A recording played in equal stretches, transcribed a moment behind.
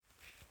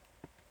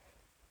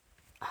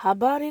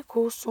Habari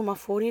kuhusu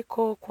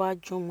mafuriko kwa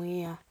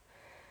jumuiya.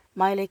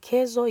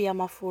 Maelekezo ya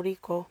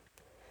mafuriko.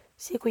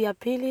 Siku ya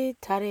pili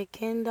tarehe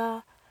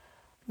 9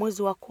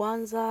 mwezi wa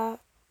kwanza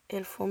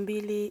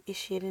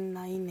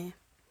 2024.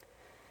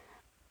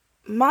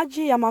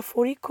 Maji ya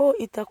mafuriko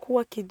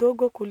itakuwa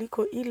kidogo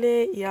kuliko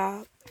ile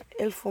ya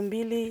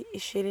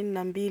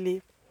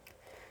 2022.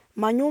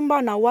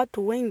 Manyumba na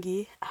watu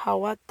wengi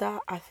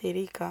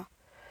hawataathirika.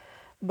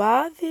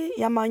 Baadhi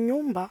ya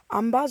manyumba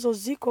ambazo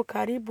ziko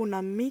karibu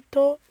na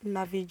mito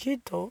na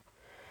vijito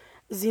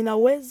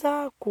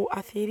zinaweza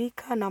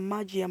kuathirika na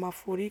maji ya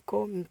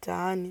mafuriko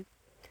mtaani.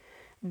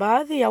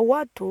 Baadhi ya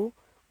watu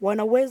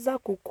wanaweza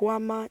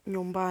kukwama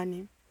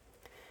nyumbani.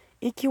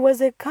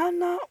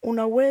 Ikiwezekana,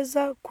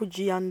 unaweza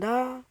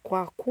kujiandaa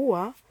kwa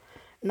kuwa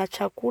na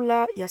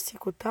chakula ya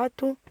siku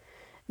 3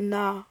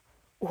 na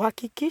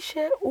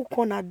uhakikishe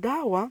uko na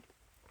dawa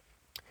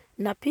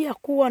na pia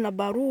kuwa na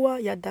barua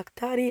ya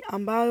daktari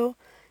ambayo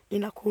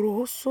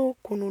inakuruhusu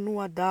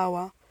kununua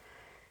dawa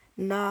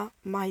na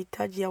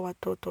mahitaji ya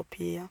watoto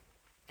pia.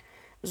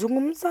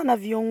 Zungumza na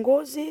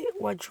viongozi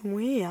wa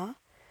jumuiya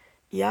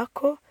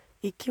yako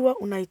ikiwa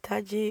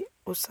unahitaji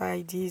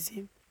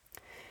usaidizi.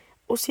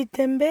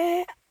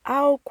 Usitembee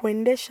au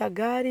kuendesha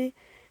gari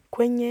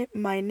kwenye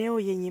maeneo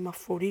yenye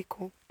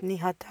mafuriko, ni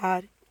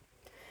hatari.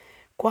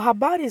 Kwa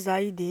habari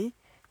zaidi,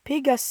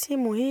 piga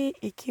simu hii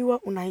ikiwa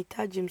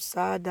unahitaji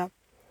msaada.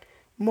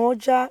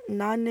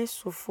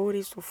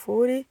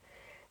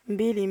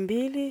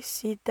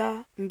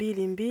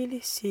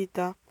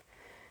 1-800-226-226.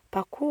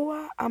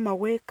 Pakua ama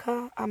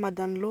weka ama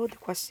download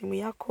kwa simu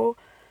yako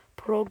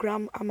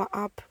program ama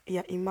app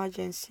ya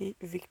Emergency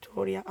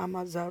Victoria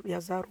ama ya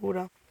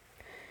dharura.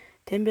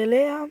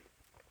 Tembelea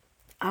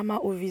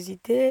ama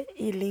uvizite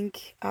hii link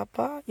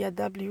hapa ya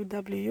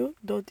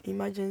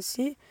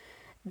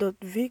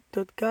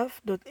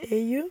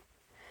www.emergency.vic.gov.au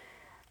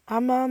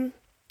ama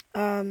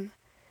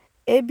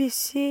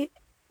ABC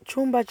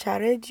chumba cha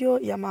radio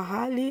ya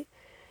mahali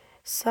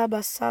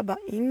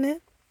 774.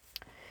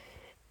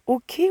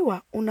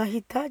 Ukiwa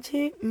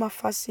unahitaji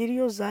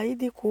mafasirio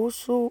zaidi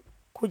kuhusu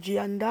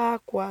kujiandaa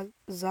kwa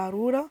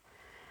dharura,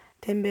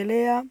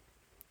 tembelea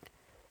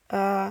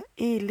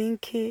hii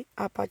linki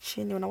hapa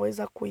chini,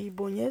 unaweza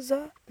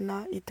kuibonyeza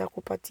na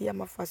itakupatia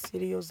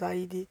mafasirio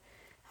zaidi.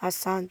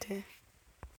 Asante.